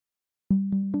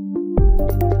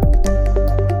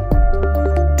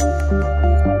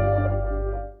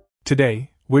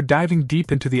Today, we're diving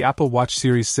deep into the Apple Watch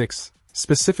Series 6,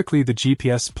 specifically the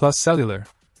GPS Plus Cellular,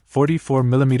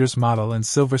 44mm model and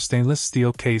silver stainless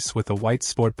steel case with a white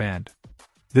sport band.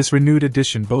 This renewed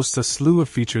edition boasts a slew of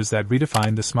features that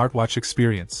redefine the smartwatch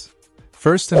experience.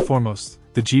 First and foremost,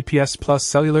 the GPS Plus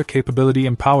Cellular capability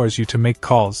empowers you to make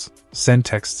calls, send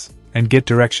texts, and get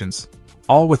directions,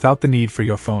 all without the need for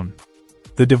your phone.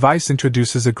 The device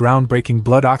introduces a groundbreaking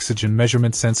blood oxygen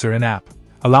measurement sensor and app,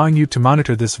 allowing you to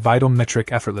monitor this vital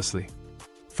metric effortlessly.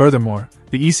 Furthermore,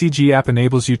 the ECG app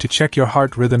enables you to check your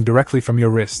heart rhythm directly from your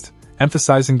wrist,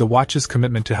 emphasizing the watch's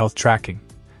commitment to health tracking.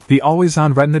 The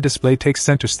always-on Retina display takes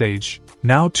center stage,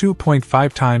 now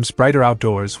 2.5 times brighter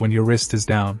outdoors when your wrist is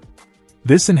down.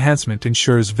 This enhancement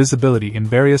ensures visibility in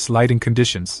various lighting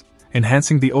conditions,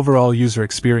 enhancing the overall user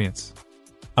experience.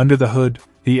 Under the hood,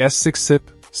 the S6 SIP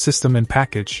system and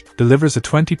package delivers a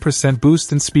 20%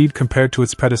 boost in speed compared to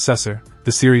its predecessor,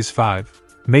 the Series 5,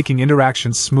 making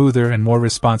interactions smoother and more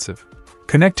responsive.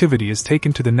 Connectivity is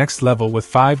taken to the next level with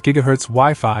 5 GHz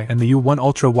Wi-Fi and the U1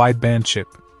 ultra-wideband chip,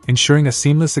 ensuring a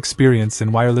seamless experience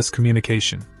in wireless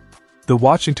communication. The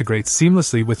watch integrates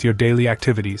seamlessly with your daily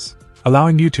activities,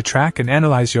 allowing you to track and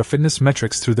analyze your fitness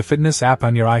metrics through the fitness app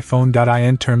on your iPhone.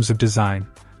 In terms of design,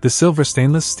 the silver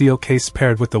stainless steel case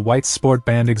paired with the white sport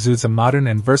band exudes a modern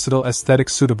and versatile aesthetic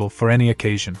suitable for any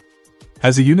occasion.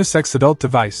 As a unisex adult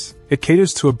device, it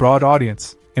caters to a broad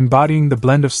audience, embodying the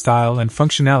blend of style and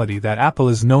functionality that Apple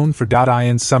is known for.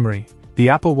 In summary, the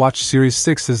Apple Watch Series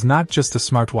 6 is not just a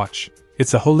smartwatch,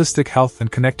 it's a holistic health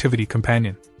and connectivity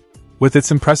companion. With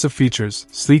its impressive features,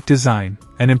 sleek design,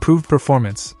 and improved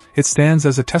performance, it stands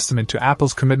as a testament to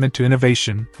Apple's commitment to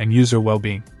innovation and user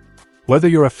well-being. Whether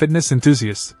you're a fitness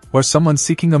enthusiast or someone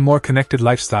seeking a more connected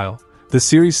lifestyle, the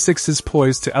Series 6 is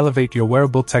poised to elevate your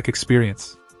wearable tech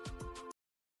experience.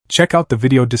 Check out the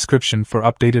video description for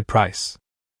updated price.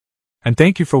 And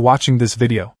thank you for watching this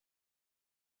video.